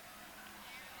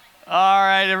All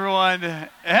right, everyone.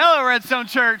 Hello, Redstone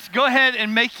Church. Go ahead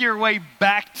and make your way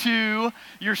back to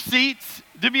your seats.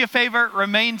 Do me a favor,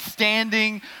 remain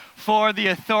standing for the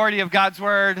authority of God's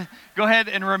Word. Go ahead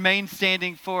and remain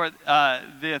standing for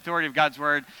the authority of God's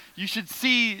Word. You should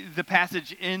see the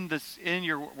passage in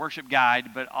your worship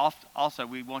guide, but also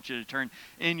we want you to turn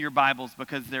in your Bibles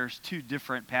because there's two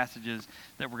different passages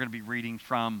that we're going to be reading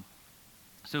from.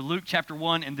 So Luke chapter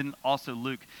 1 and then also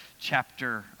Luke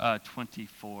chapter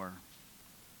 24.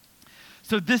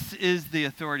 So this is the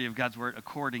authority of God's word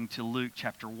according to Luke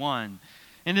chapter 1.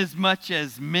 Inasmuch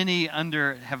as many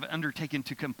have undertaken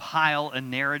to compile a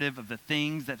narrative of the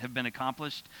things that have been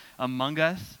accomplished among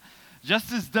us,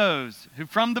 just as those who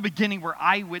from the beginning were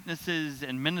eyewitnesses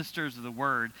and ministers of the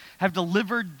word have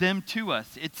delivered them to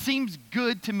us, it seems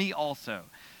good to me also,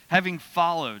 having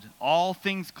followed all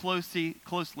things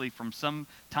closely from some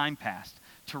time past,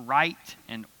 to write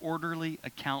an orderly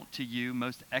account to you,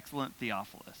 most excellent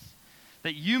Theophilus,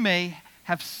 that you may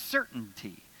have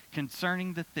certainty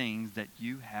concerning the things that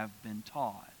you have been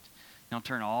taught. Now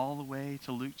turn all the way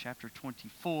to Luke chapter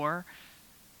 24.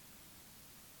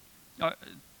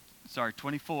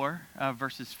 24,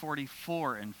 verses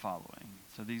 44 and following.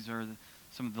 So these are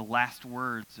some of the last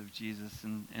words of Jesus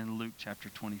in Luke chapter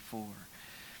 24.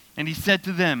 And he said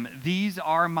to them, "These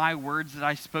are my words that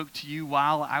I spoke to you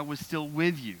while I was still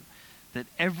with you, that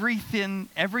everything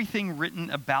written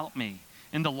about me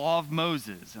in the law of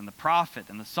Moses and the prophet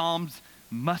and the Psalms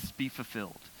must be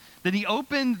fulfilled." Then he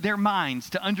opened their minds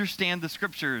to understand the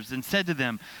scriptures and said to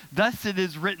them, "Thus it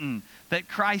is written that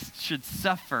Christ should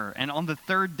suffer and on the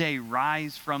third day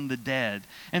rise from the dead,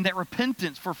 and that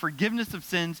repentance for forgiveness of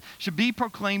sins should be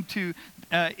proclaimed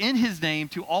in his name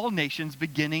to all nations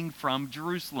beginning from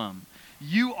Jerusalem.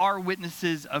 You are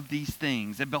witnesses of these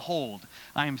things, and behold,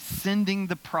 I am sending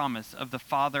the promise of the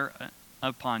Father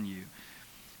upon you.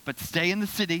 But stay in the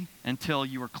city until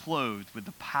you are clothed with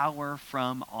the power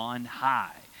from on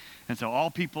high." And so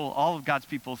all of God's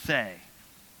people say,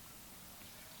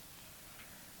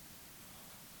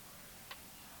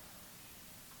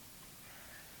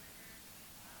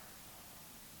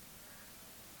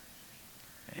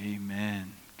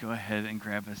 amen. Go ahead and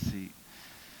grab a seat.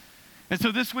 And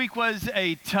so this week was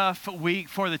a tough week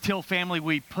for the Teal family.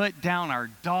 We put down our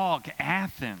dog,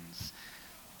 Athens.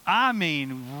 I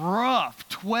mean, rough.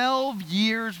 12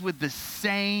 years with the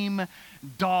same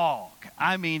dog.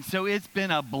 So it's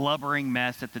been a blubbering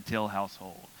mess at the Teal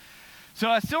household. So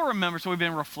I still remember, we've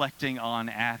been reflecting on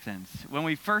Athens. When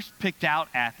we first picked out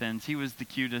Athens, he was the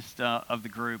cutest of the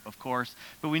group, of course,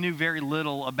 but we knew very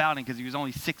little about him because he was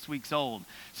only 6 weeks old.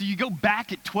 So you go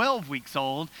back at 12 weeks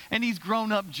old, and he's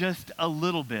grown up just a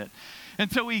little bit.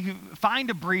 And so we find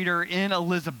a breeder in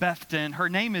Elizabethton. Her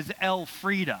name is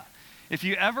Elfrida. If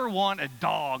you ever want a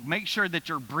dog, make sure that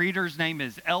your breeder's name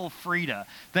is Elfrida.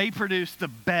 They produce the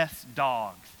best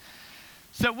dogs.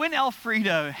 So when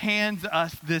Elfrida hands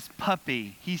us this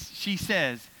puppy, she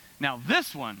says, "Now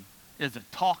this one is a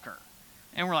talker."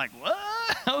 And we're like,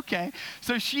 "What?" Okay.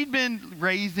 So she'd been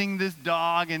raising this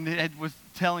dog and was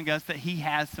telling us that he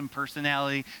has some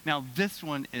personality. Now this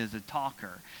one is a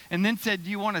talker. And then said, "Do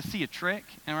you want to see a trick?"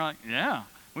 And we're like, "Yeah.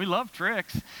 We love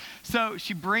tricks." So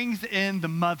she brings in the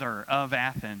mother of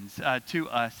Athens to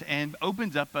us and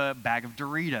opens up a bag of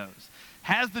Doritos,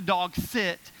 has the dog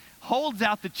sit, holds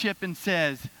out the chip and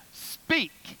says,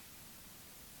 "Speak."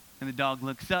 And the dog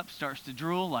looks up, starts to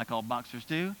drool like all boxers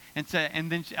do, and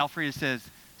then Elfrida says,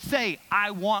 "Say,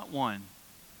 I want one."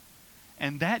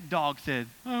 And that dog said,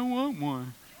 "I want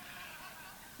one."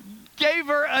 Gave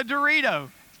her a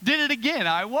Dorito. Did it again.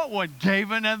 "I want one." Gave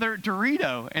another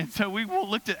Dorito. And so we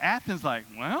looked at Athens like,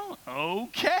 well,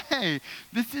 okay,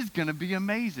 this is going to be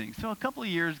amazing. So a couple of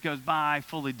years goes by,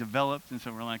 fully developed. And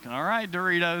so we're like, all right,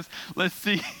 Doritos, let's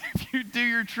see if you do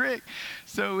your trick.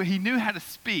 So he knew how to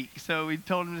speak. So we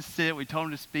told him to sit. We told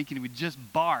him to speak, and he would just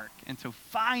bark. And so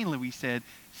finally we said,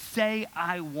 "Say,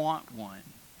 I want one."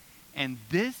 And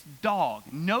this dog,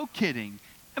 no kidding,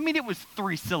 it was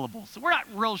 3 syllables. So we're not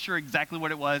real sure exactly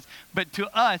what it was, but to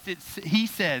us, he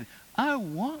said, "I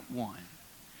want one."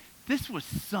 This was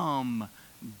some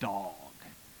dog.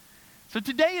 So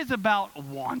today is about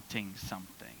wanting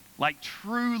something, like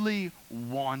truly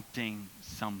wanting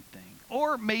something.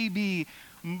 Or maybe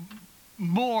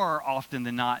more often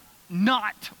than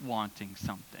not wanting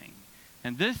something.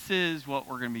 And this is what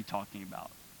we're going to be talking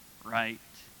about right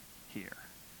here,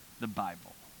 the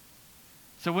Bible.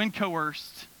 So when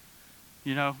coerced,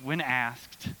 when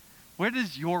asked, where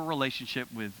does your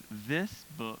relationship with this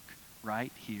book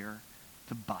right here,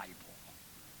 the Bible?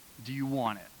 Do you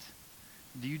want it?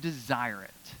 Do you desire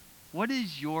it? What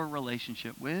is your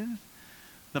relationship with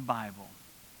the Bible.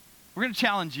 We're going to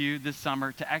challenge you this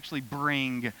summer to actually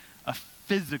bring a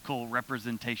physical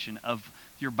representation of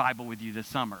your Bible with you this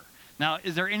summer. Now,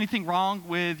 is there anything wrong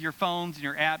with your phones and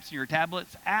your apps and your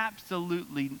tablets?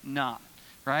 Absolutely not,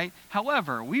 right?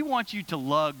 However, we want you to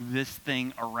lug this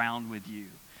thing around with you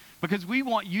because we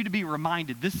want you to be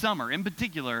reminded this summer in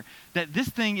particular that this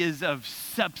thing is of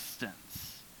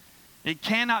substance. It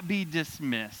cannot be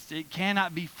dismissed. It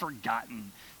cannot be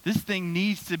forgotten. This thing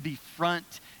needs to be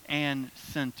front and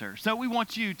center. So we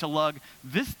want you to lug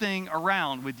this thing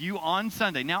around with you on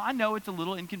Sunday. Now, I know it's a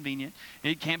little inconvenient.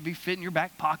 It can't be fit in your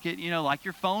back pocket, like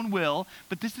your phone will,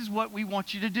 but this is what we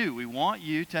want you to do. We want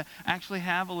you to actually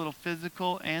have a little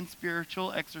physical and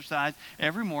spiritual exercise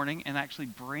every morning and actually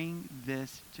bring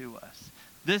this to us.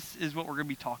 This is what we're going to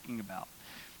be talking about.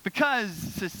 Because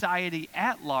society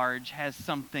at large has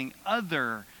something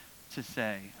other to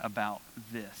say about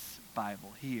this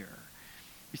Bible here.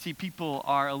 You see, people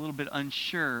are a little bit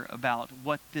unsure about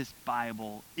what this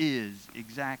Bible is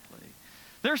exactly.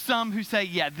 There's some who say,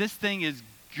 yeah, this thing is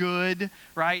good,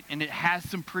 right? And it has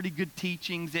some pretty good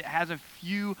teachings. It has a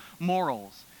few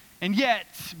morals. And yet,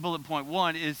 bullet point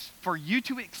 1 is for you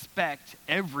to expect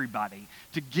everybody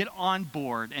to get on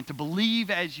board and to believe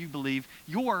as you believe,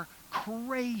 you're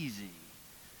crazy.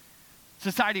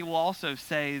 Society will also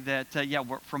say that,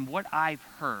 from what I've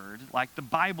heard, like the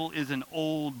Bible is an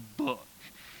old book.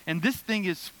 And this thing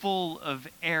is full of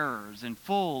errors and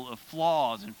full of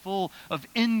flaws and full of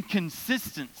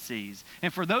inconsistencies.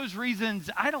 And for those reasons,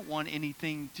 I don't want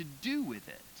anything to do with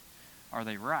it. Are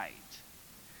they right?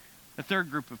 The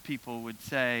third group of people would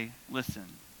say, listen,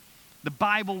 the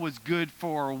Bible was good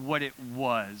for what it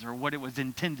was or what it was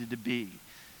intended to be.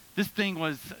 This thing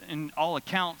was, in all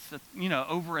accounts,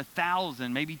 over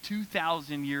 1,000, maybe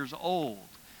 2,000 years old.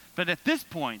 But at this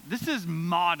point, this is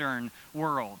modern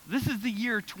world. This is the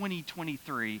year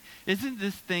 2023. Isn't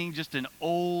this thing just an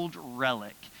old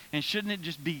relic? And shouldn't it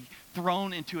just be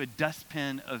thrown into a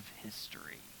dustbin of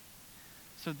history?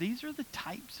 So these are the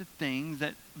types of things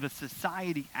that the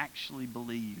society actually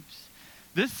believes.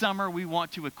 This summer, we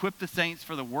want to equip the saints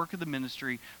for the work of the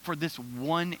ministry for this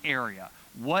one area.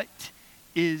 What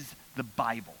is the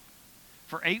Bible?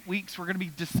 For 8 weeks, we're going to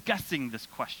be discussing this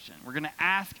question. We're going to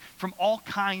ask from all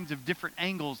kinds of different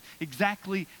angles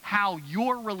exactly how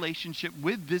your relationship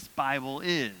with this Bible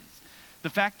is. The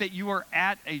fact that you are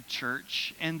at a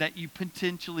church and that you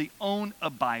potentially own a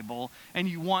Bible and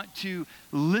you want to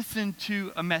listen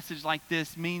to a message like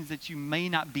this means that you may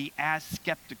not be as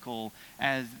skeptical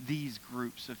as these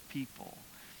groups of people.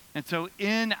 And so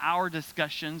in our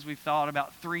discussions, we've thought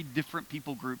about 3 different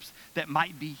people groups that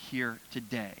might be here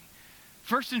today.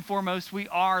 First and foremost, we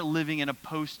are living in a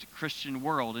post-Christian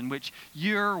world in which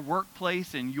your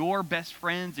workplace and your best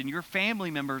friends and your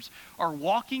family members are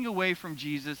walking away from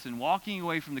Jesus and walking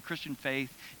away from the Christian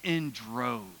faith in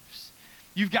droves.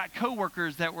 You've got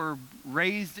coworkers that were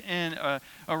raised in a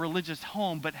religious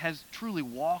home but has truly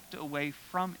walked away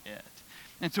from it.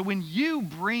 And so when you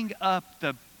bring up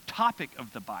the topic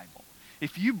of the Bible,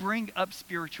 if you bring up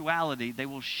spirituality, they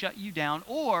will shut you down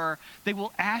or they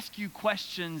will ask you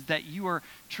questions that you are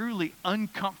truly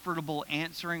uncomfortable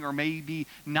answering or maybe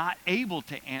not able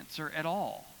to answer at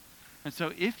all. And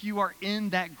so if you are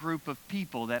in that group of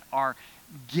people that are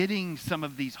getting some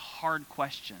of these hard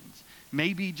questions,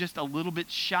 maybe just a little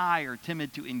bit shy or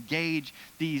timid to engage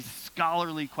these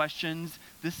scholarly questions,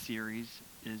 this series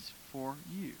is for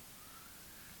you.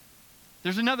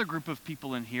 There's another group of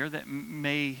people in here that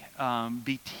may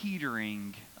be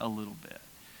teetering a little bit.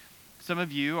 Some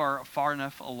of you are far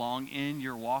enough along in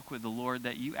your walk with the Lord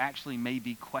that you actually may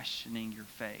be questioning your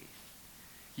faith.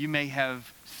 You may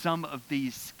have some of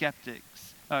these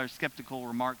skeptical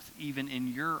remarks even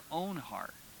in your own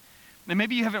heart. And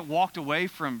maybe you haven't walked away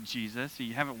from Jesus, or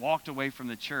you haven't walked away from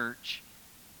the church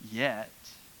yet,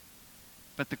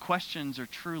 but the questions are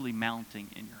truly mounting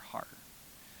in your heart.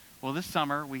 Well, this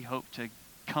summer, we hope to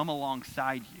come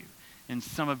alongside you in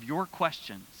some of your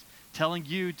questions, telling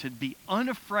you to be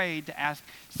unafraid to ask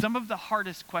some of the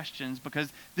hardest questions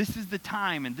because this is the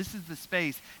time and this is the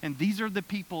space and these are the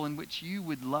people in which we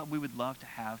would love to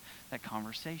have that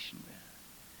conversation with.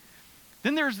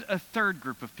 Then there's a third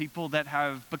group of people that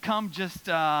have become just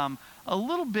a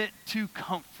little bit too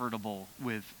comfortable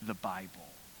with the Bible.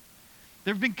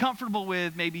 They've been comfortable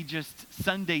with maybe just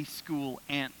Sunday school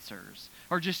answers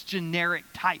or just generic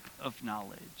type of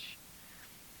knowledge.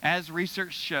 As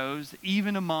research shows,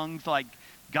 even among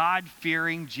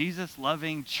God-fearing,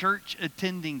 Jesus-loving,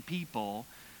 church-attending people,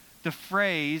 the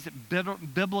phrase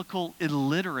biblical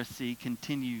illiteracy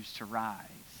continues to rise.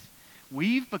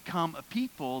 we've become a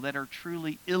people that are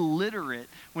truly illiterate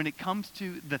when it comes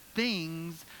to the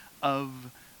things of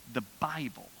the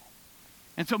Bible.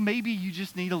 And so maybe you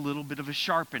just need a little bit of a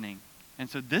sharpening. And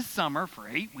so this summer, for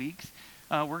 8 weeks,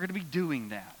 we're going to be doing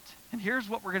that. And here's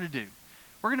what we're going to do.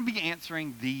 We're going to be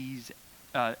answering these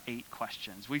 8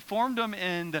 questions. We formed them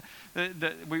in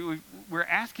we're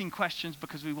asking questions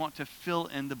because we want to fill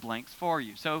in the blanks for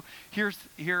you. So here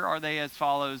are they as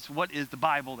follows. What is the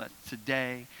Bible? That's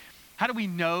today. How do we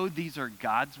know these are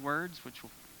God's words, which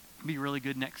will be really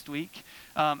good next week?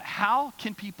 How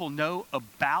can people know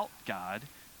about God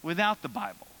without the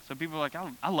Bible? So people are like,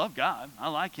 I love God. I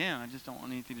like him. I just don't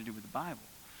want anything to do with the Bible.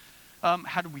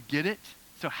 How do we get it?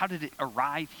 So how did it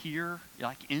arrive here,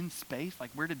 like in space? Like,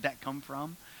 where did that come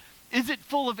from? Is it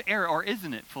full of error, or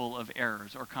isn't it full of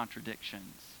errors or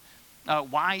contradictions?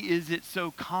 Why is it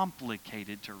so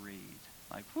complicated to read?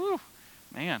 Like, whew,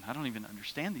 man, I don't even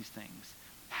understand these things.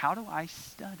 How do I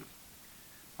study?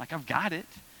 Like, I've got it.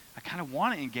 I kind of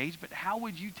want to engage, but how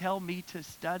would you tell me to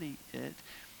study it?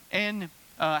 And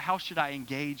how should I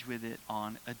engage with it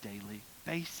on a daily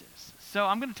basis? So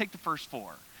I'm going to take the first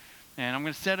 4. And I'm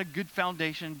going to set a good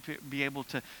foundation to be able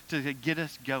to get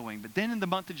us going. But then in the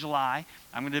month of July,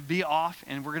 I'm going to be off,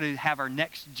 and we're going to have our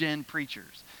next gen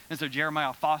preachers. And so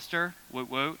Jeremiah Foster, woot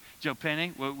woot. Joe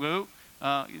Penny, woot woot.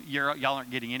 Y'all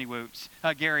aren't getting any woots.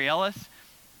 Gary Ellis.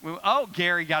 Oh,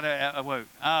 Gary got a woot.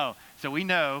 Oh, so we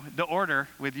know the order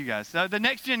with you guys. So the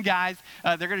next gen guys,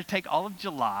 they're going to take all of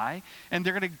July, and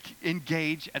they're going to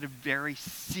engage at a very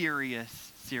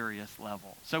serious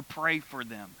level. So pray for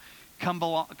them. Come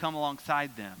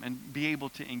alongside them and be able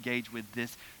to engage with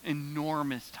this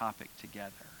enormous topic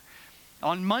together.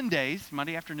 On Monday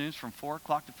afternoons from 4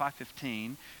 o'clock to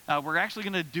 5:15, we're actually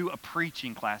going to do a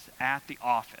preaching class at the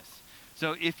office.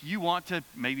 So if you want to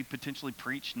maybe potentially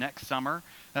preach next summer,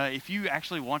 if you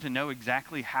actually want to know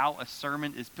exactly how a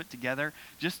sermon is put together,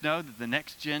 just know that the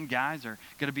next gen guys are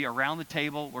going to be around the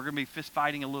table. We're going to be fist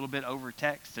fighting a little bit over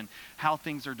text and how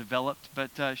things are developed, but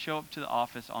show up to the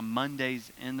office on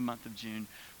Mondays in the month of June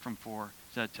from 4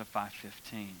 to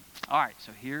 5:15. All right,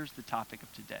 so here's the topic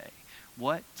of today.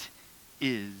 What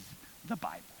is the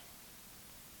Bible?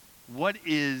 What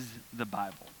is the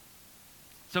Bible?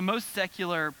 So most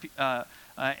secular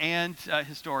and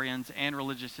historians and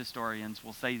religious historians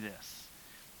will say this.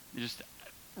 Just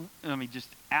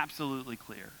absolutely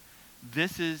clear.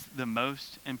 This is the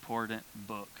most important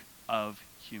book of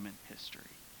human history.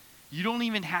 You don't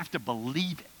even have to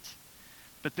believe it.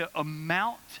 But the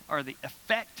amount or the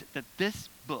effect that this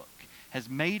book has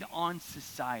made on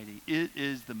society, it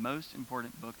is the most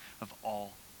important book of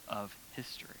all of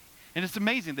history. And it's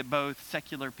amazing that both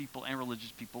secular people and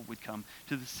religious people would come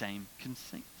to the same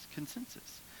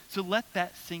consensus. So let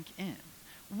that sink in.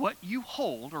 What you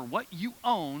hold or what you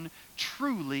own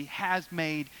truly has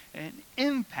made an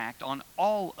impact on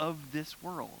all of this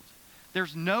world.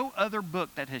 There's no other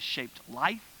book that has shaped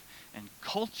life and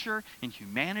culture and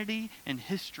humanity and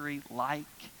history like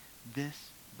this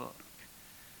book.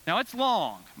 Now it's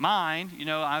long. Mine,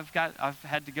 I've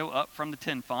had to go up from the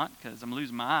 10 font because I'm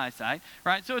losing my eyesight,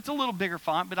 right? So it's a little bigger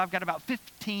font, but I've got about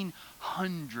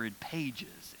 1,500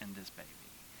 pages in this baby.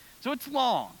 So it's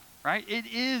long, right? It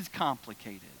is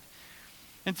complicated.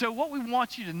 And so what we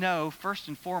want you to know, first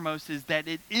and foremost, is that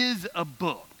it is a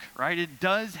book, right? It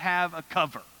does have a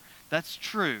cover. That's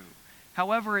true.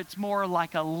 However, it's more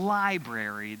like a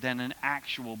library than an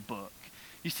actual book.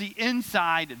 You see,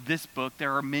 inside this book,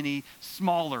 there are many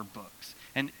smaller books.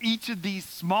 And each of these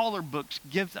smaller books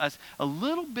gives us a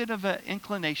little bit of an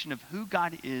inclination of who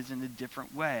God is in a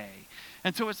different way.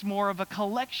 And so it's more of a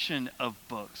collection of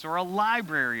books or a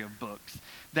library of books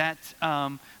that's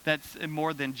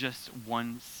more than just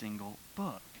one single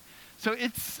book. So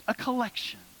it's a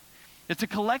collection. It's a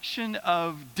collection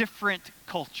of different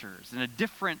cultures and a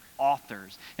different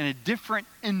authors and a different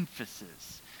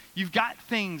emphasis. You've got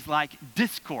things like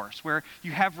discourse, where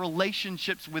you have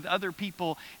relationships with other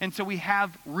people, and so we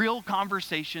have real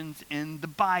conversations in the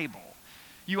Bible.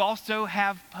 You also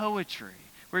have poetry,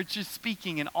 where it's just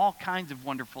speaking in all kinds of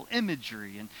wonderful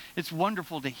imagery, and it's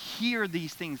wonderful to hear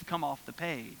these things come off the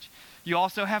page. You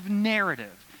also have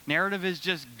narrative. Narrative is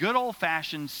just good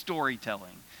old-fashioned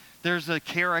storytelling. There's a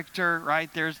character, right?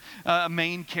 There's a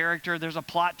main character. There's a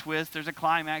plot twist. There's a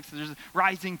climax. There's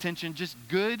rising tension. Just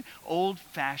good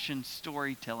old-fashioned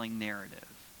storytelling narrative.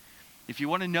 If you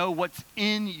want to know what's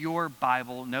in your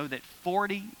Bible, know that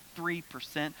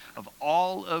 43% of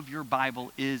all of your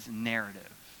Bible is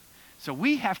narrative. So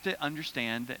we have to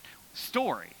understand that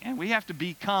story, and we have to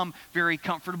become very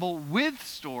comfortable with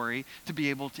story to be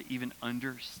able to even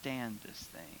understand this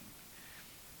thing.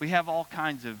 We have all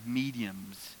kinds of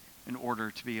mediums in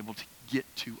order to be able to get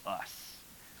to us.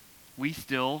 We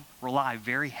still rely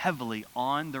very heavily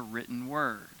on the written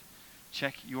word.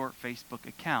 Check your Facebook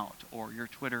account or your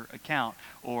Twitter account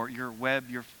or your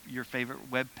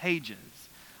favorite web pages.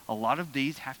 A lot of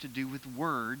these have to do with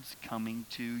words coming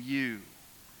to you.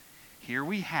 Here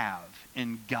we have,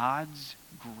 in God's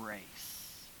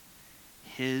grace,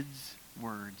 his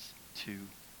words to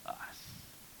us.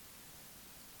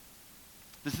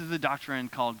 This is the doctrine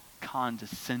called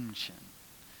condescension.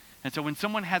 And so when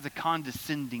someone has a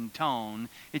condescending tone,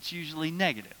 it's usually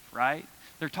negative, right?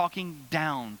 They're talking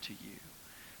down to you.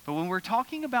 But when we're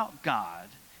talking about God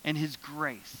and his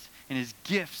grace and his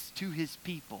gifts to his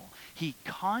people, he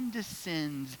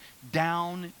condescends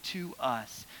down to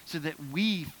us so that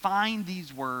we find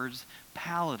these words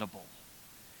palatable.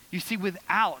 You see,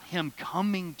 without him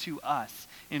coming to us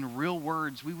in real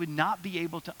words, we would not be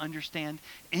able to understand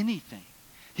anything.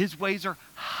 His ways are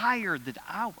higher than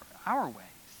our ways.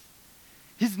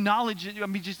 His knowledge,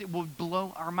 it will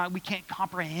blow our mind. We can't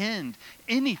comprehend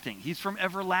anything. He's from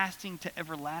everlasting to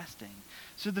everlasting.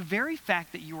 So the very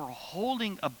fact that you are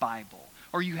holding a Bible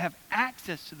or you have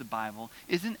access to the Bible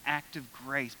is an act of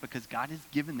grace because God has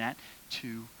given that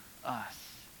to us.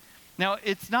 Now,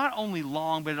 it's not only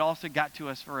long, but it also got to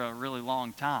us for a really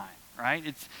long time, right?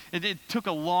 It took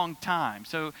a long time.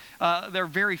 So their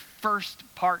very first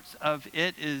parts of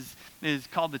it is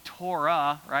called the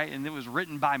Torah, right? And it was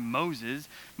written by Moses.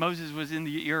 Moses was in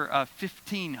the year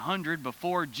 1500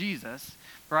 before Jesus,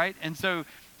 right? And so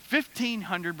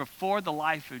 1500 before the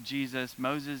life of Jesus,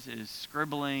 Moses is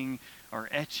scribbling or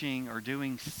etching or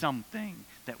doing something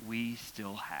that we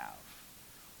still have.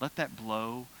 Let that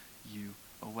blow you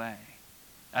away.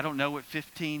 I don't know what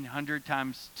 1500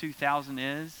 times 2000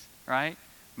 is, right?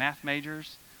 Math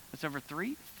majors. That's over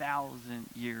 3,000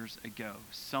 years ago.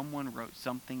 Someone wrote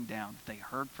something down that they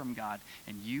heard from God,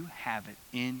 and you have it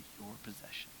in your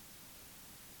possession.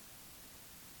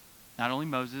 Not only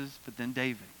Moses, but then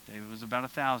David. David was about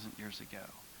 1,000 years ago.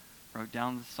 Wrote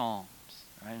down the Psalms,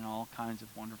 right, and all kinds of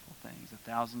wonderful things.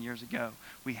 1,000 years ago,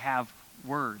 we have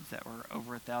words that were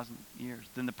over 1,000 years.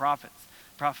 Then the prophets.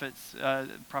 Prophet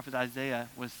Isaiah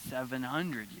was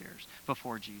 700 years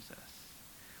before Jesus.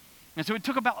 And so it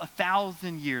took about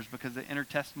 1,000 years because the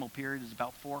intertestamental period is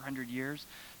about 400 years.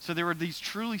 So there were these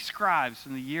truly scribes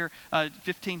from the year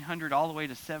 1500 all the way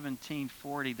to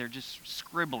 1740. They're just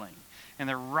scribbling and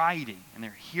they're writing and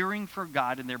they're hearing from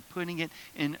God and they're putting it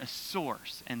in a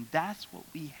source. And that's what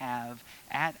we have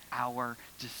at our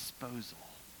disposal.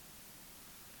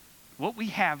 What we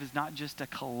have is not just a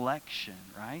collection,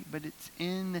 right? But it's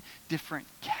in different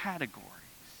categories.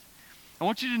 I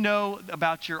want you to know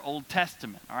about your Old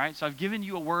Testament, all right? So I've given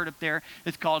you a word up there.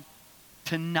 It's called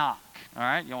Tanakh, all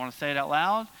right? You want to say it out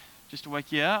loud just to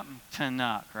wake you up?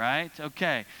 Tanakh, right?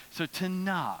 Okay, so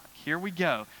Tanakh, here we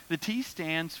go. The T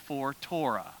stands for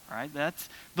Torah, right? That's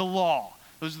the law.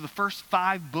 Those are the first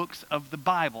 5 books of the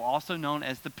Bible, also known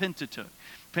as the Pentateuch.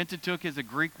 Pentateuch is a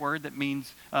Greek word that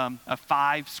means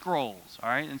 5 scrolls, all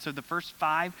right? And so the first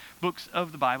 5 books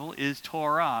of the Bible is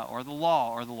Torah, or the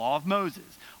law of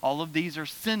Moses. All of these are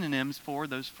synonyms for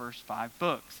those first 5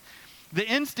 books. The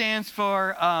N stands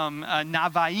for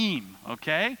Navaim,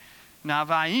 okay?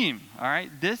 Navaim, all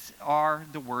right? These are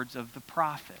the words of the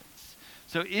prophets.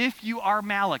 So if you are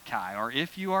Malachi, or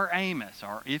if you are Amos,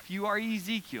 or if you are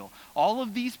Ezekiel, all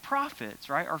of these prophets,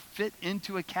 right, are fit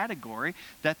into a category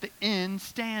that the N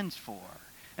stands for.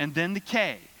 And then the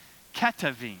K,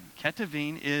 Ketuvim.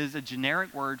 Ketuvim is a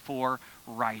generic word for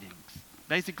writings.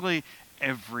 Basically,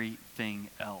 everything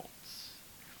else.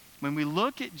 When we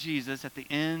look at Jesus at the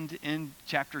end in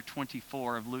chapter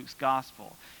 24 of Luke's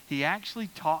gospel, he actually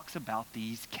talks about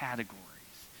these categories.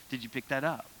 Did you pick that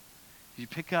up? You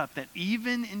pick up that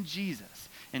even in Jesus,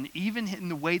 and even in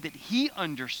the way that he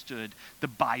understood the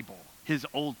Bible, his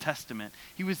Old Testament,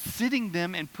 he was sitting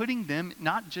them and putting them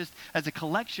not just as a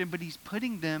collection, but he's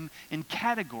putting them in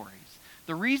categories.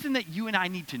 The reason that you and I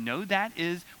need to know that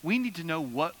is we need to know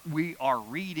what we are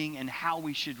reading and how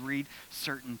we should read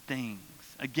certain things.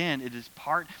 Again, it is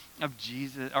part of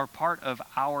Jesus, or part of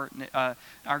our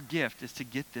gift is to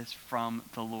get this from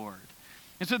the Lord.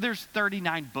 And so there's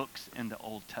 39 books in the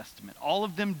Old Testament, all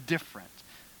of them different,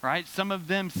 right? Some of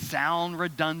them sound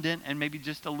redundant and maybe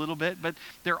just a little bit, but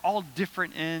they're all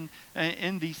different in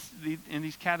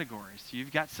these categories. So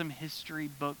you've got some history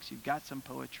books, you've got some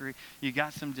poetry, you've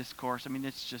got some discourse. I mean,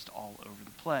 it's just all over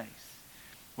the place.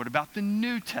 What about the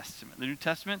New Testament? The New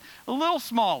Testament, a little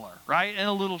smaller, right? And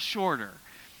a little shorter.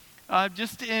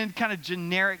 Just in kind of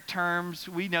generic terms,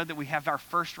 we know that we have our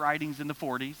first writings in the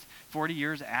 40s, 40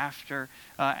 years after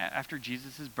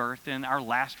Jesus' birth. And our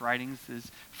last writings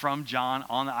is from John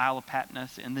on the Isle of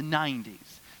Patmos in the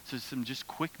 90s. So some just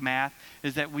quick math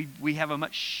is that we have a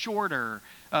much shorter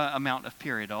amount of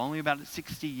period, only about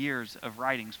 60 years of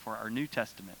writings for our New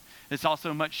Testament. It's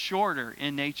also much shorter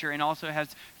in nature and also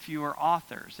has fewer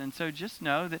authors. And so just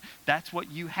know that that's what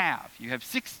you have. You have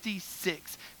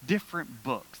 66 different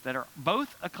books that are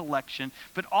both a collection,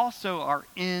 but also are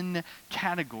in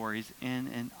categories in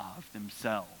and of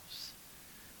themselves.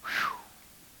 Whew.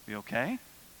 You okay?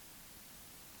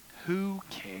 Who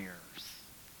cares,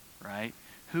 right?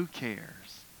 Who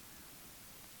cares?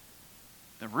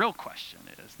 The real question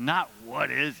is not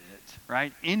what is it,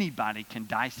 right? Anybody can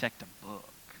dissect a book.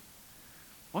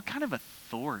 What kind of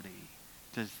authority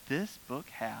does this book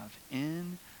have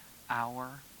in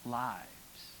our lives?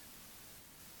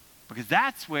 Because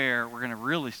that's where we're going to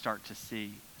really start to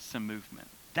see some movement.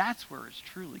 That's where it's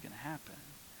truly going to happen.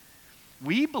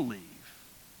 We believe,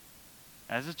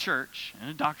 as a church, in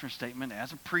a doctrine statement,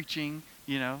 as a preaching,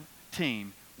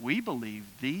 team, we believe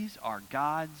these are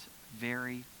God's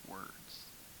very words.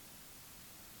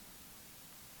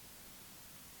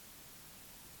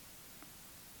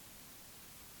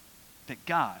 That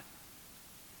God,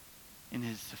 in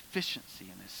his sufficiency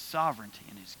and his sovereignty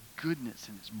and his goodness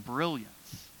and his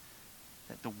brilliance,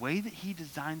 that the way that he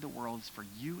designed the world is for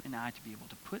you and I to be able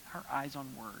to put our eyes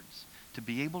on words, to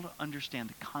be able to understand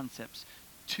the concepts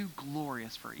too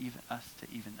glorious for even us to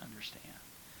even understand.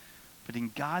 But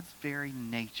in God's very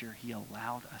nature, he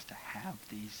allowed us to have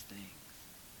these things.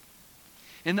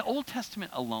 In the Old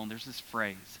Testament alone, there's this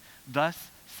phrase, thus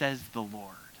says the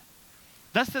Lord.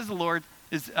 Thus says the Lord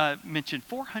is mentioned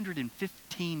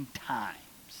 415 times.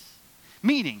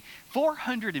 Meaning,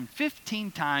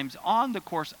 415 times on the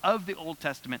course of the Old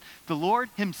Testament, the Lord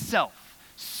himself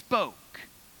spoke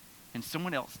and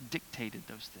someone else dictated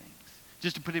those things.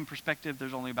 Just to put it in perspective,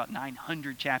 there's only about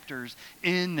 900 chapters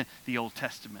in the Old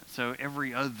Testament. So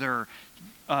every other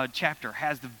chapter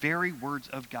has the very words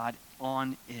of God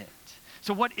on it.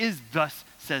 So what is thus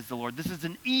says the Lord? This is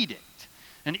an edict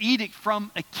from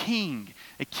a king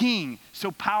so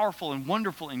powerful and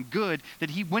wonderful and good that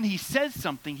when he says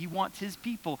something, he wants his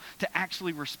people to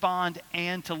actually respond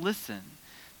and to listen.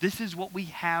 This is what we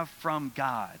have from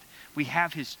God. We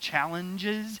have his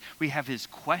challenges, we have his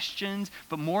questions,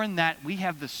 but more than that, we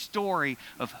have the story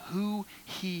of who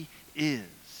he is.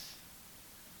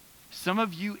 Some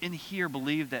of you in here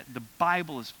believe that the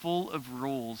Bible is full of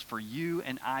rules for you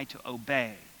and I to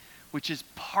obey, which is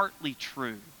partly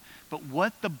true. But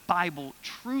what the Bible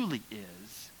truly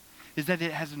is that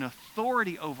it has an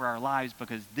authority over our lives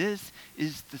because this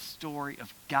is the story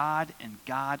of God and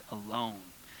God alone.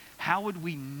 How would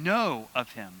we know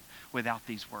of him without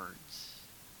these words?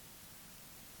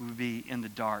 We would be in the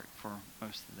dark for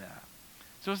most of that.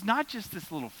 So it's not just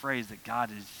this little phrase that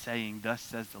God is saying, thus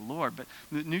says the Lord, but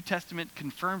the New Testament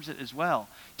confirms it as well.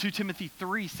 2 Timothy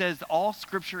 3 says all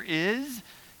scripture is,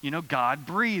 God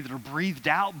breathed or breathed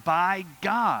out by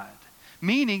God.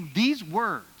 Meaning these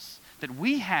words that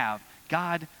we have,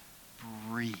 God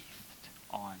breathed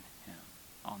on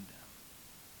them.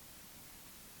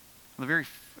 The very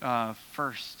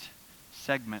first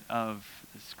segment of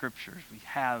the scriptures, we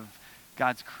have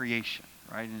God's creation,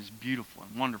 right? And it's beautiful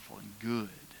and wonderful and good. And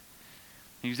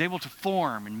he was able to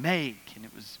form and make, and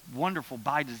it was wonderful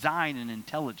by design and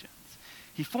intelligence.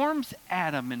 He forms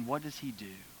Adam, and what does he do?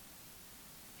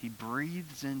 He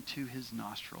breathes into his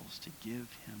nostrils to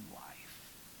give him life.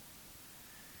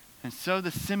 And so the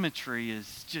symmetry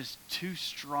is just too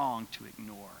strong to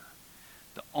ignore.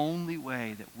 The only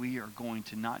way that we are going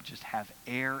to not just have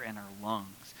air in our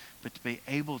lungs, but to be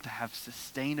able to have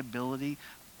sustainability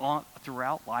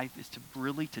throughout life is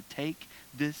to take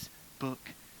this book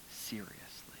seriously.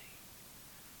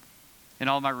 In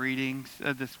all my readings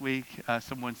this week,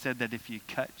 someone said that if you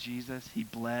cut Jesus, he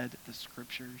bled the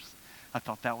scriptures. I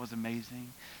thought that was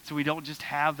amazing. So we don't just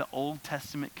have the Old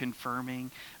Testament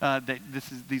confirming that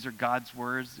these are God's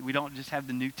words. We don't just have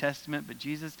the New Testament, but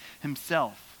Jesus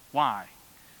himself. Why?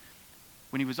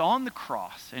 When he was on the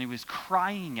cross and he was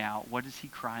crying out, what is he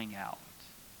crying out?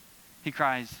 He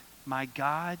cries, my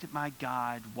God,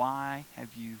 why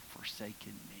have you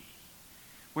forsaken me?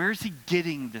 Where is he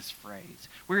getting this phrase?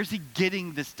 Where is he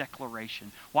getting this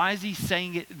declaration? Why is he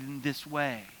saying it in this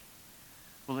way?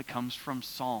 Well, it comes from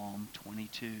Psalm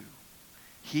 22.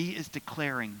 He is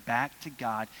declaring back to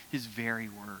God his very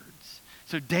words.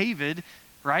 So David,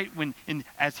 right,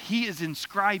 as he is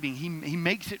inscribing, he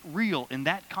makes it real in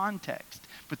that context.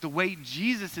 But the way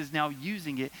Jesus is now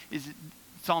using it is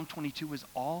Psalm 22 is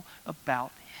all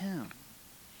about him.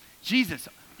 Jesus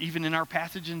even in our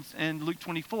passage in Luke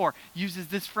 24, uses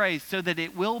this phrase, so that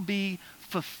it will be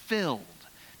fulfilled.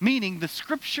 Meaning the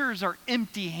scriptures are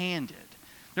empty-handed.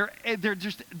 They're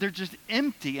just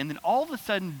empty, and then all of a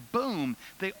sudden, boom,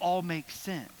 they all make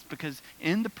sense. Because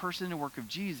in the person and work of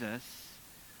Jesus,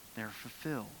 they're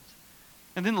fulfilled.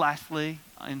 And then lastly,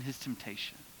 in his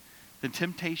temptation. The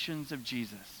temptations of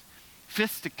Jesus.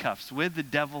 Fisticuffs with the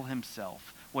devil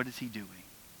himself. What is he doing?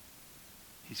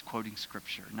 He's quoting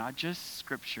scripture. Not just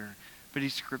scripture, but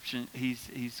he's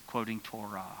quoting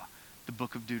Torah, the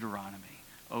book of Deuteronomy,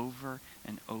 over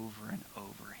and over and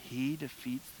over. He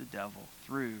defeats the devil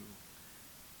through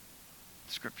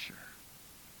scripture.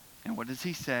 And what does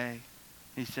he say?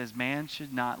 He says, man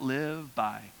should not live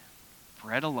by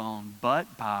bread alone,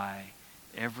 but by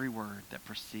every word that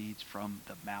proceeds from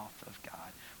the mouth of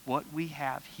God. What we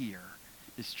have here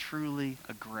is truly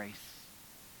a grace.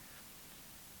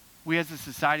 We as a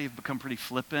society have become pretty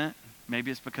flippant.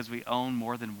 Maybe it's because we own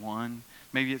more than one.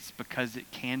 Maybe it's because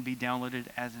it can be downloaded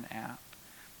as an app.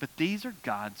 But these are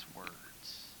God's words.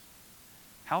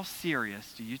 How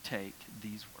serious do you take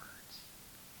these words?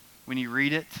 When you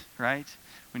read it, right?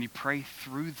 When you pray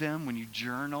through them, when you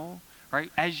journal,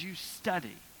 right? As you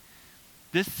study.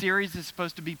 This series is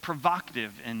supposed to be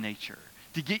provocative in nature,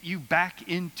 to get you back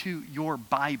into your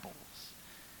Bibles.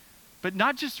 But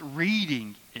not just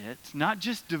reading it, not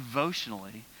just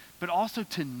devotionally, but also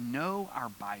to know our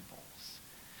Bibles.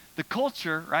 The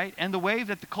culture, right, and the way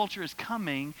that the culture is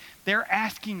coming, they're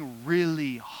asking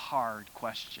really hard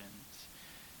questions.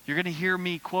 You're going to hear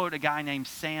me quote a guy named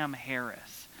Sam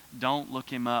Harris. Don't look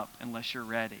him up unless you're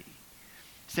ready.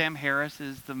 Sam Harris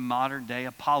is the modern day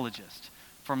apologist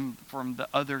from the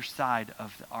other side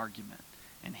of the argument.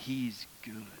 And he's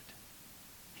good.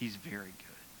 He's very good.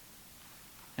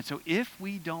 And so if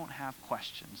we don't have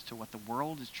questions to what the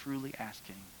world is truly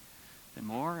asking, then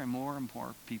more and more and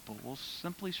more people will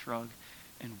simply shrug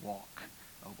and walk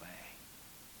away.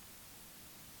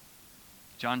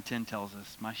 John 10 tells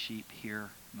us, my sheep hear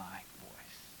my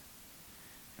voice.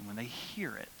 And when they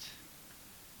hear it,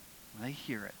 they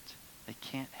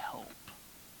can't help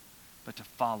but to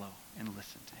follow and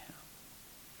listen to him.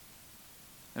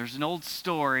 There's an old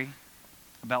story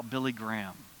about Billy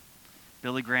Graham.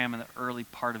 Billy Graham, in the early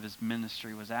part of his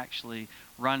ministry, was actually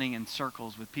running in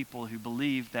circles with people who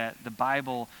believed that the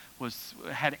Bible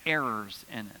had errors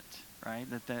in it, right?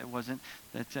 That wasn't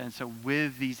that, and so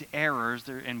with these errors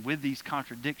and with these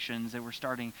contradictions, they were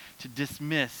starting to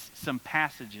dismiss some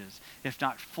passages, if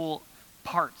not full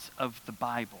parts of the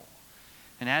Bible.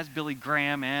 And as Billy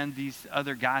Graham and these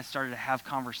other guys started to have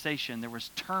conversation, there was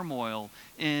turmoil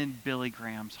in Billy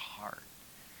Graham's heart.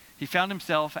 He found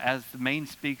himself as the main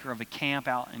speaker of a camp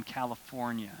out in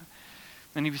California.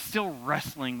 And he was still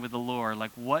wrestling with the Lord,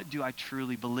 like, what do I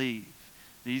truly believe?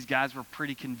 These guys were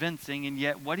pretty convincing, and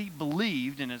yet what he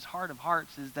believed in his heart of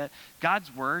hearts is that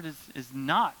God's word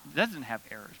doesn't have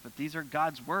errors, but these are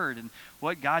God's word, and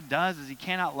what God does is he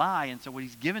cannot lie, and so what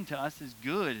he's given to us is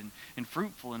good and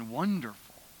fruitful and wonderful.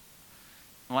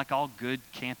 And like all good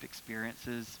camp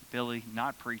experiences, Billy,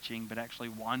 not preaching, but actually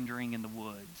wandering in the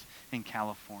woods in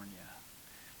California,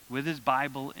 with his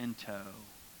Bible in tow,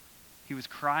 he was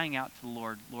crying out to the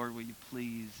Lord, Lord, will you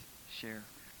please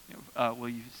will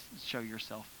you show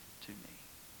yourself to me?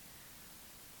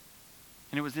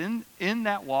 And it was in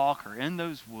that walk or in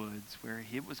those woods where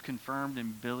it was confirmed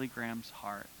in Billy Graham's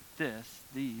heart that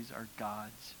these are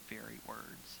God's very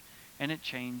words. And it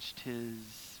changed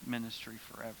his ministry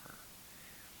forever.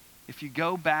 If you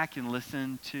go back and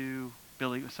listen to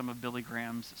some of Billy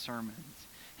Graham's sermons,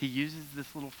 he uses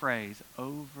this little phrase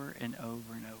over and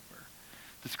over and over.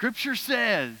 The scripture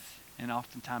says, and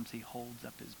oftentimes he holds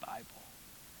up his Bible.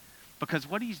 Because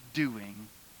what he's doing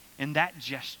in that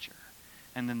gesture,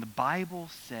 and then the Bible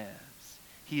says,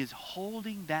 he is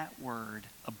holding that word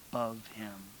above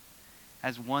him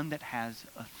as one that has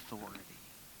authority.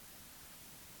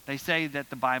 They say that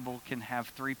the Bible can have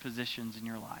 3 positions in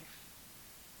your life,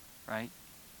 right?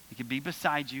 It can be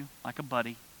beside you like a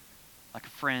buddy, like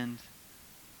a friend,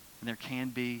 and there can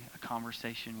be a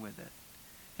conversation with it,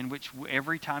 in which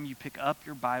every time you pick up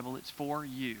your Bible, it's for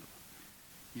you.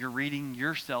 You're reading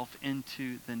yourself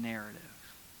into the narrative.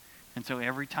 And so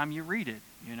every time you read it,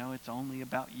 it's only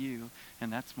about you,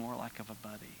 and that's more like of a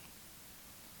buddy.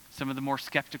 Some of the more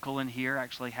skeptical in here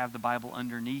actually have the Bible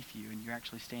underneath you, and you're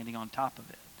actually standing on top of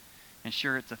it. And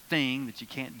sure, it's a thing that you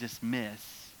can't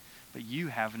dismiss, but you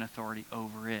have an authority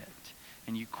over it,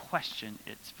 and you question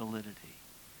its validity.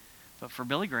 But for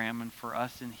Billy Graham and for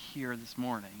us in here this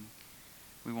morning,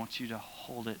 we want you to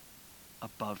hold it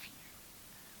above you.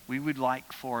 We would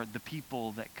like for the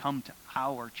people that come to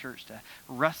our church to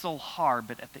wrestle hard,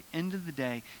 but at the end of the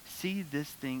day, see this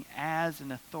thing as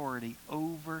an authority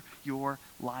over your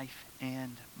life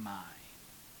and mine.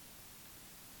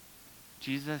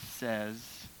 Jesus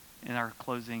says in our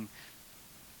closing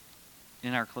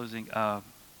a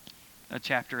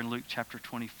chapter in Luke chapter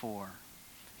 24,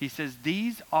 he says,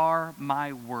 "These are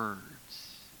my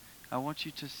words." I want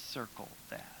you to circle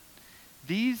that.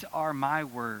 "These are my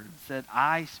words that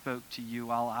I spoke to you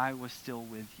while I was still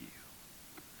with you.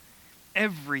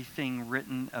 Everything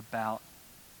written about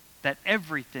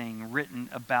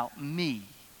me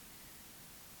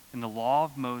in the law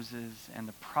of Moses and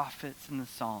the prophets and the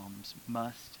Psalms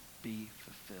must be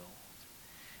fulfilled."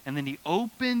 And then he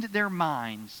opened their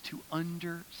minds to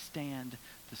understand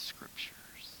the scriptures.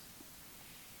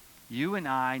 You and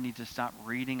I need to stop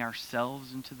reading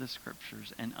ourselves into the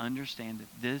scriptures and understand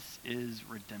that this is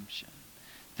redemption.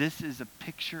 This is a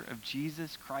picture of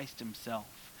Jesus Christ himself.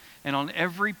 And on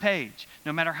every page,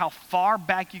 no matter how far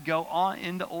back you go on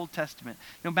in the Old Testament,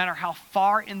 no matter how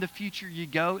far in the future you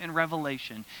go in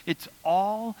Revelation, it's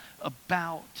all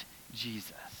about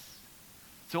Jesus.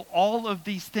 So all of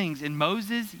these things, in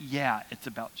Moses, yeah, it's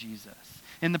about Jesus.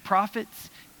 In the prophets,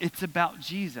 it's about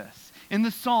Jesus. In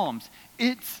the Psalms,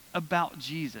 it's about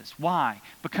Jesus. Why?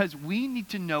 Because we need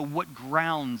to know what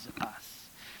grounds us.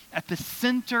 At the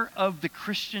center of the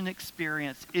Christian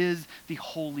experience is the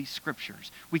Holy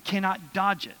Scriptures. We cannot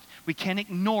dodge it. We can't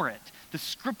ignore it. The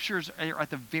Scriptures are at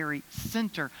the very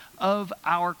center of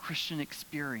our Christian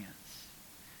experience.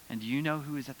 And do you know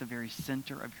who is at the very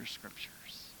center of your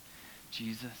Scriptures?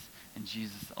 Jesus and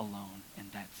Jesus alone,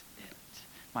 and that's it.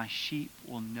 My sheep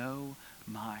will know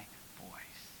my voice.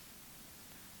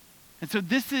 And so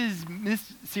this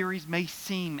series may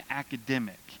seem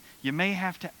academic. You may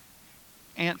have to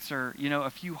answer, a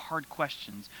few hard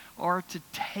questions or to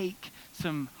take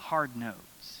some hard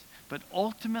notes. But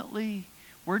ultimately,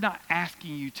 we're not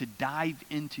asking you to dive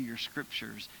into your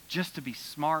scriptures just to be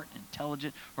smart,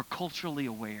 intelligent, or culturally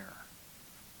aware.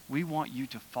 We want you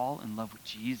to fall in love with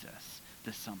Jesus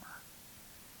this summer.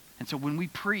 And so when we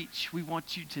preach, we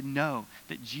want you to know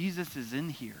that Jesus is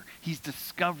in here. He's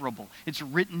discoverable. It's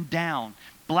written down.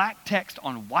 Black text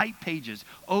on white pages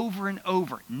over and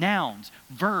over. Nouns,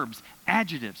 verbs,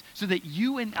 adjectives, so that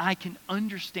you and I can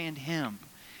understand him.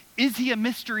 Is he a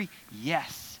mystery?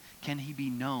 Yes. Can he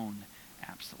be known?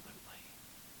 Absolutely.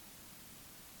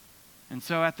 And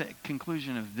so at the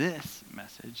conclusion of this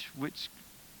message, which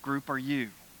group are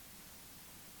you?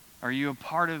 Are you a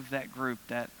part of that group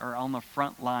that are on the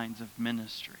front lines of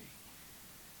ministry,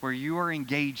 where you are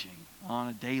engaging on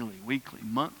a daily, weekly,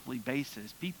 monthly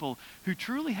basis people who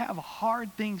truly have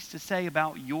hard things to say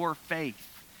about your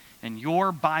faith and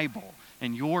your Bible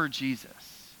and your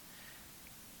Jesus?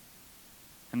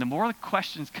 And the more the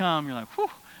questions come, you're like,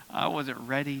 whew, I wasn't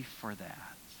ready for that.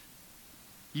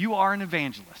 You are an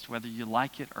evangelist, whether you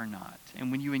like it or not.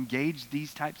 And when you engage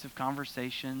these types of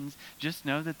conversations, just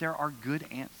know that there are good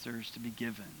answers to be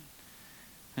given.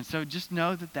 And so just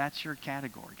know that that's your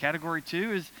category. Category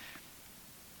 2 is,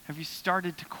 have you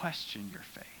started to question your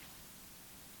faith?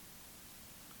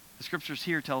 The scriptures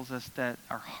here tells us that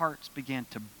our hearts began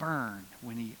to burn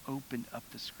when he opened up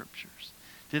the scriptures.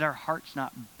 Did our hearts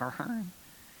not burn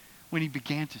when he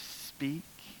began to speak?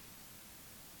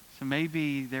 So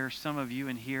maybe there's some of you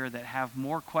in here that have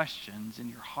more questions in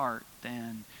your heart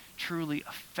than truly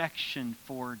affection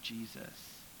for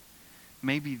Jesus.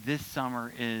 Maybe this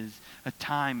summer is a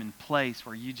time and place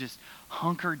where you just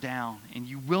hunker down and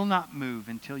you will not move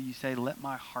until you say, let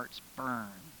my hearts burn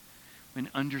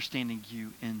when understanding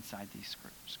you inside these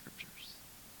scriptures.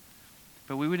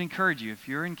 But we would encourage you, if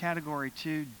you're in category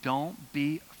 2, don't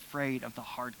be afraid of the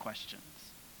hard questions.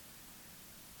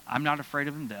 I'm not afraid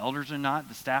of them. The elders are not.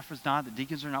 The staff is not. The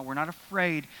deacons are not. We're not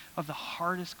afraid of the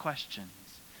hardest questions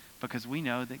because we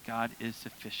know that God is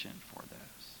sufficient for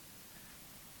those.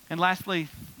 And lastly,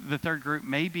 the third group,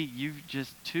 maybe you're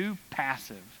just too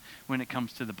passive when it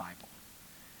comes to the Bible.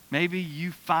 Maybe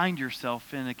you find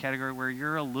yourself in a category where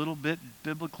you're a little bit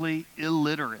biblically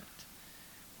illiterate.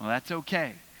 Well, that's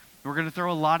okay. We're going to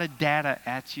throw a lot of data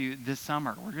at you this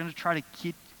summer. We're going to try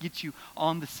to get you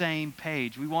on the same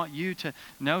page. We want you to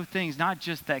know things, not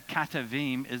just that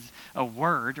katavim is a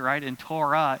word, right, and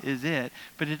Torah is it,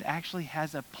 but it actually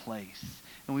has a place,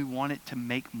 and we want it to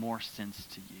make more sense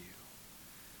to you.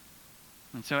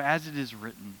 And so as it is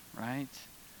written, right,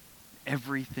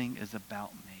 everything is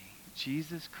about me.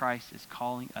 Jesus Christ is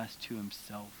calling us to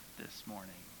himself this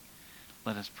morning.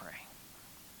 Let us pray.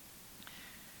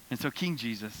 And so, King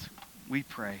Jesus, we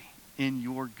pray in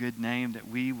your good name, that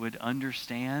we would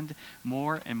understand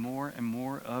more and more and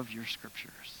more of your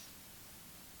scriptures.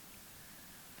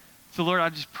 So Lord, I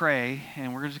just pray,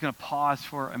 and we're just going to pause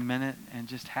for a minute and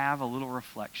just have a little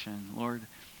reflection. Lord,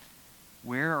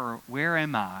 where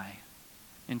am I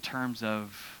in terms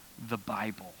of the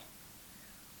Bible?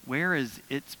 Where is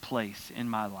its place in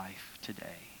my life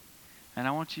today? And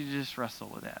I want you to just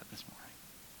wrestle with that this morning.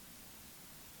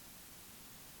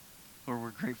 Lord,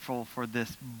 we're grateful for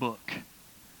this book,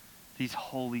 these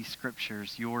holy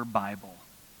scriptures, your Bible.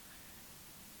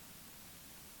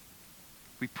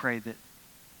 We pray that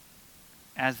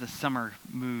as the summer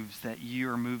moves, that you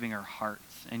are moving our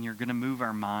hearts and you're going to move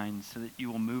our minds so that you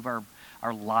will move our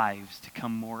lives to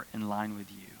come more in line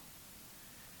with you.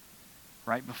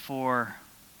 Right before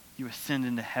you ascend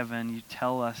into heaven, you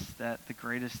tell us that the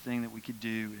greatest thing that we could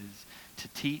do is to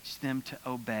teach them to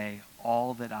obey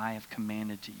all that I have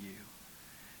commanded to you.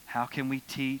 How can we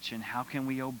teach and how can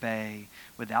we obey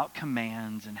without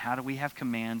commands? And how do we have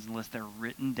commands unless they're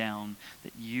written down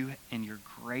that you in your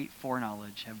great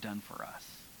foreknowledge have done for us?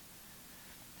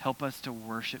 Help us to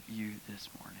worship you this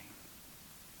morning.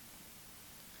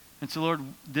 And so, Lord,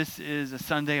 this is a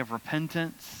Sunday of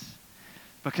repentance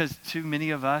because too many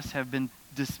of us have been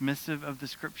dismissive of the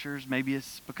scriptures. Maybe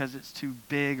it's because it's too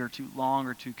big or too long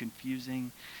or too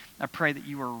confusing. I pray that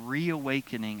you are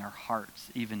reawakening our hearts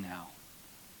even now.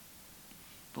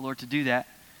 But Lord, to do that,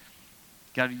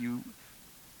 God, you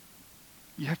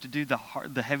have to do the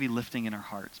heavy lifting in our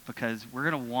hearts, because we're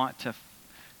going to want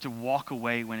to walk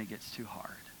away when it gets too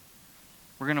hard.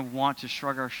 We're going to want to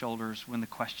shrug our shoulders when the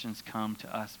questions come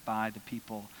to us by the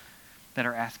people that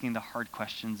are asking the hard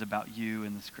questions about you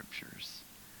and the scriptures.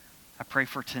 I pray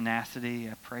for tenacity.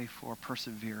 I pray for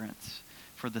perseverance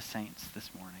for the saints this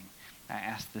morning. I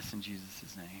ask this in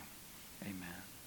Jesus' name. Amen.